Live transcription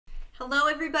Hello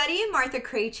everybody, Martha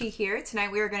Krejci here.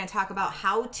 Tonight we are going to talk about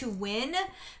how to win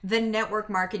the network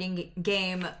marketing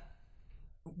game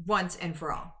once and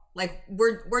for all. Like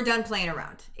we're done playing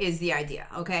around is the idea,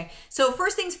 okay? So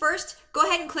first things first, go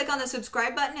ahead and click on the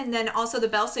subscribe button and then also the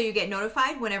bell so you get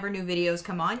notified whenever new videos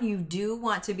come on. You do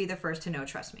want to be the first to know,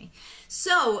 trust me.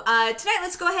 So tonight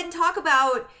let's go ahead and talk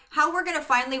about how we're going to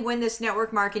finally win this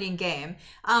network marketing game.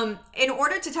 In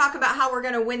order to talk about how we're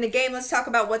going to win the game, let's talk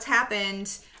about what's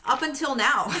happened up until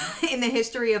now in the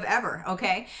history of ever,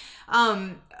 okay?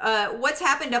 What's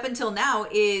happened up until now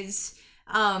is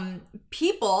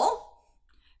people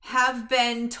have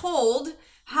been told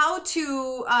how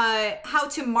to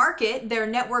market their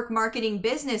network marketing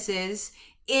businesses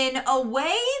in a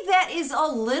way that is a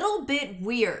little bit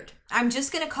weird. I'm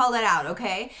just going to call that out,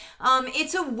 okay?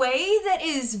 It's a way that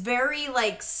is very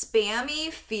like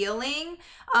spammy feeling.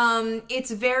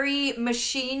 It's very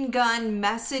machine gun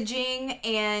messaging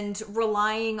and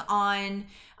relying on,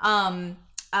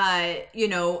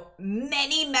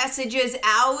 many messages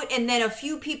out and then a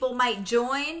few people might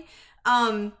join.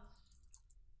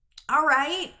 All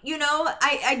right,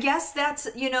 I guess that's,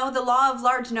 the law of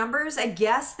large numbers. I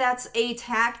guess that's a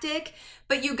tactic.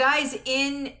 But you guys,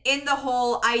 in the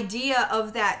whole idea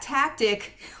of that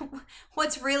tactic,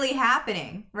 what's really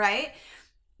happening, right?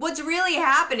 What's really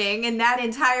happening in that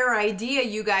entire idea,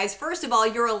 you guys, first of all,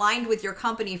 you're aligned with your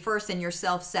company first and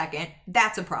yourself second.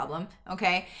 That's a problem,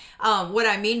 okay? What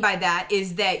I mean by that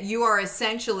is that you are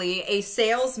essentially a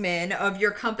salesman of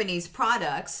your company's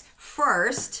products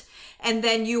first, and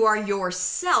then you are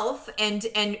yourself and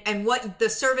what the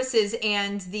services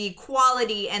and the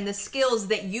quality and the skills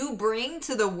that you bring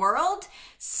to the world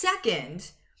second,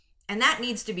 and that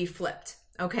needs to be flipped,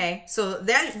 okay? So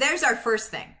there's our first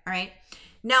thing, all right?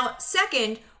 Now,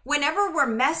 second, whenever we're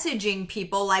messaging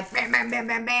people like bam, bam, bam,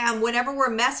 bam, bam, whenever we're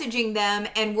messaging them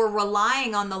and we're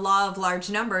relying on the law of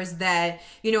large numbers that,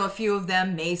 a few of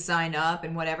them may sign up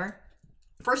and whatever.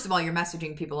 First of all, you're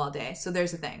messaging people all day. So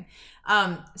there's the thing.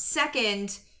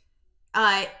 Second,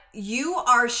 you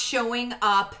are showing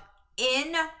up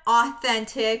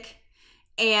inauthentic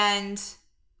and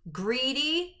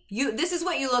greedy. This is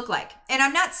what you look like. And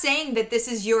I'm not saying that this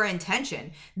is your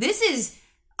intention. This is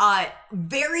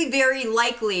very, very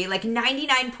likely, like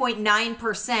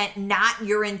 99.9% not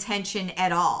your intention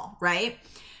at all, right?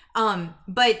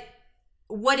 But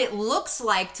what it looks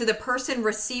like to the person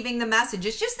receiving the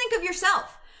messages, just think of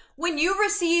yourself. When you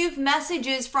receive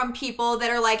messages from people that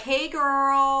are like, hey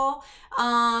girl,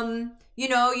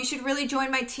 you should really join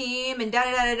my team and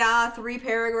da-da-da-da-da, 3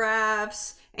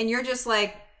 paragraphs. And you're just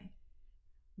like,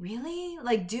 really?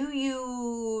 Like, do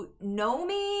you know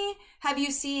me? Have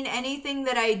you seen anything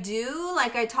that I do?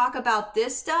 Like, I talk about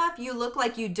this stuff. You look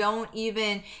like you don't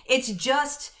even, it's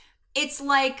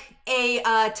like a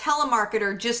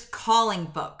telemarketer just calling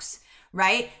folks,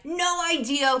 right? No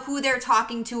idea who they're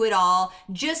talking to at all.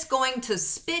 Just going to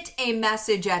spit a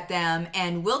message at them.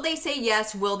 And will they say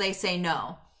yes? Will they say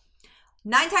no?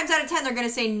 9 times out of 10, they're going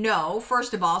to say no,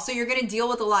 first of all. So you're going to deal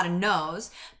with a lot of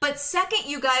no's. But second,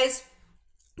 you guys,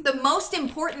 the most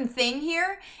important thing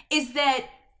here is that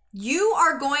you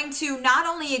are going to not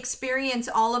only experience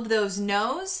all of those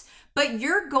no's, but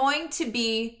you're going to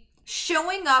be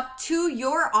showing up to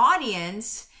your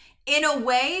audience in a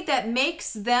way that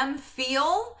makes them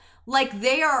feel like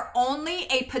they are only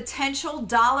a potential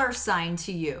dollar sign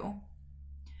to you.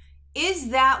 Is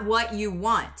that what you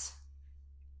want?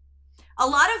 A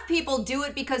lot of people do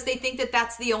it because they think that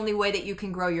that's the only way that you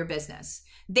can grow your business.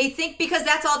 They think because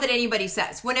that's all that anybody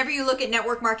says. Whenever you look at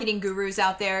network marketing gurus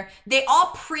out there, they all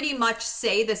pretty much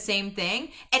say the same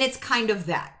thing. And it's kind of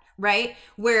that, right?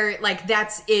 Where like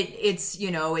that's it, it's,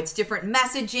 it's different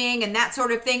messaging and that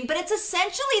sort of thing. But it's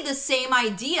essentially the same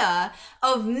idea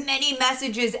of many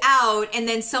messages out. And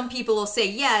then some people will say,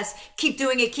 yes, keep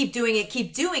doing it, keep doing it,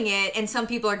 keep doing it. And some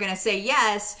people are going to say,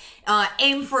 yes,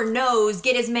 aim for no's,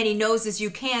 get as many no's as you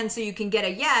can so you can get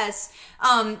a yes.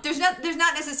 There's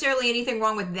not necessarily anything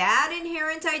wrong with that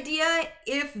inherent idea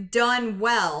if done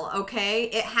well, okay?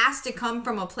 It has to come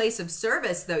from a place of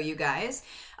service though, you guys.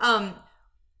 The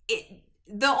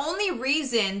only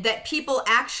reason that people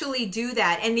actually do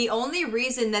that and the only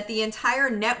reason that the entire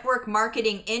network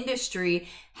marketing industry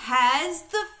has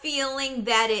the feeling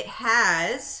that it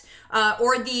has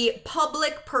or the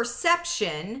public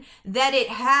perception that it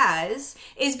has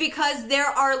is because there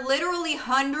are literally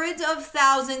hundreds of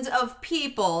thousands of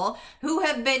people who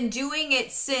have been doing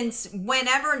it since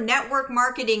whenever network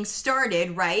marketing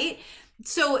started, right?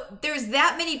 So there's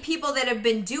that many people that have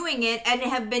been doing it and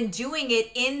have been doing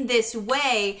it in this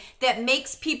way that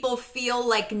makes people feel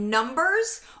like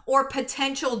numbers or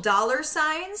potential dollar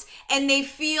signs, and they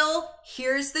feel,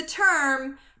 here's the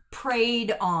term,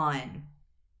 preyed on.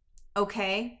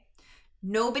 Okay?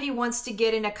 Nobody wants to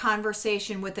get in a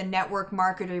conversation with a network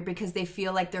marketer because they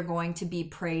feel like they're going to be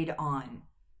preyed on.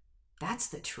 That's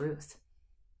the truth.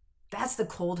 That's the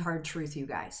cold, hard truth, you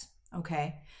guys.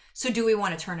 Okay? So do we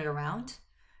want to turn it around?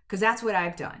 Because that's what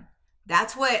I've done.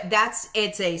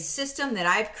 It's a system that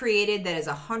I've created that is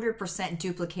 100%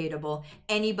 duplicatable.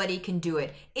 Anybody can do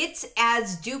it. It's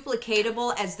as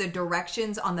duplicatable as the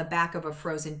directions on the back of a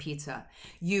frozen pizza.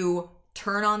 You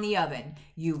turn on the oven,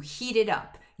 you heat it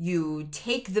up, you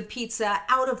take the pizza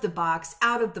out of the box,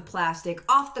 out of the plastic,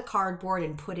 off the cardboard,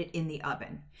 and put it in the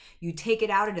oven. You take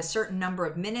it out at a certain number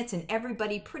of minutes, and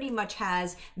everybody pretty much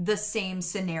has the same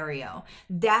scenario.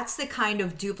 That's the kind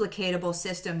of duplicatable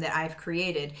system that I've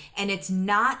created. And it's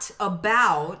not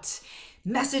about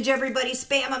message everybody,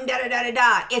 spam them, da da da da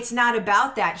da. It's not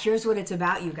about that. Here's what it's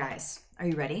about, you guys. Are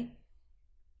you ready?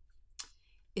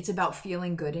 It's about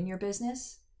feeling good in your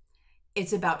business.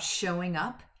 It's about showing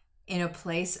up in a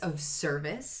place of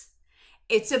service.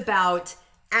 It's about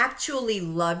actually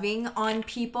loving on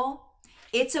people.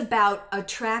 It's about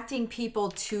attracting people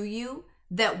to you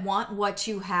that want what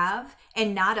you have,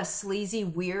 and not a sleazy,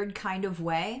 weird kind of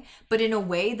way, but in a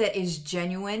way that is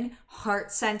genuine,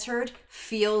 heart-centered,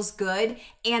 feels good.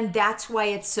 And that's why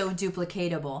it's so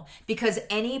duplicatable, because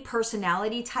any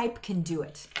personality type can do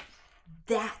it.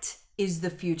 That is the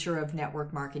future of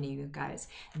network marketing, you guys.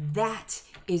 That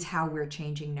is how we're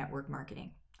changing network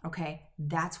marketing. Okay,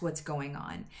 that's what's going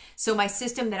on. So my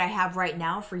system that I have right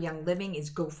now for Young Living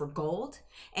is Go for Gold,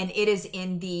 and it is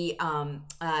in the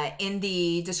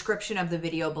description of the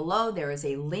video below. There is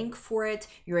a link for it.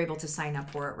 You're able to sign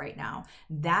up for it right now.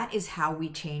 That is how we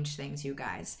change things, you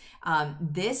guys.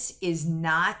 This is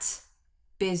not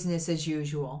business as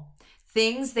usual.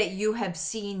 Things that you have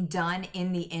seen done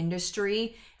in the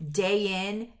industry day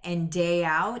in and day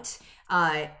out,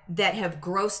 that have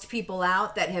grossed people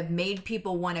out, that have made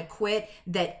people want to quit,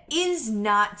 that is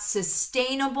not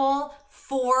sustainable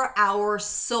for our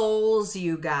souls,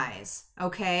 you guys,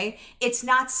 okay? It's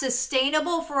not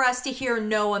sustainable for us to hear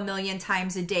no a million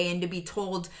times a day and to be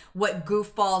told what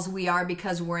goofballs we are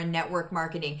because we're in network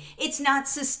marketing. It's not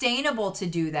sustainable to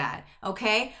do that,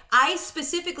 okay? I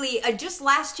specifically, just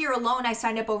last year alone, I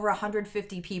signed up over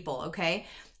 150 people, okay?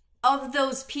 Of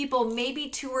those people, maybe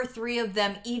 2 or 3 of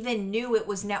them even knew it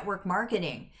was network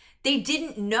marketing. They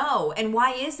didn't know. And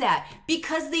why is that?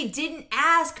 Because they didn't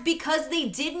ask, because they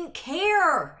didn't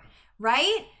care,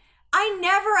 right? I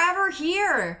never ever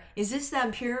hear, is this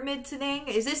that pyramid thing?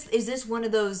 Is this one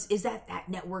of those, is that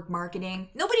network marketing?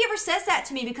 Nobody ever says that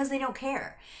to me because they don't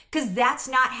care. Because that's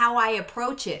not how I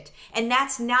approach it. And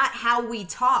that's not how we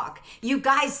talk. You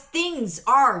guys, things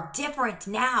are different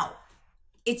now.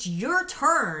 It's your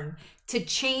turn to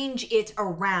change it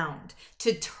around,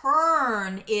 to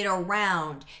turn it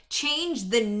around, change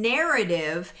the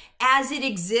narrative as it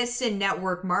exists in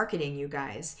network marketing, you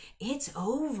guys. It's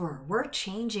over. We're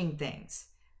changing things.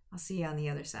 I'll see you on the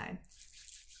other side.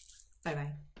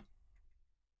 Bye-bye.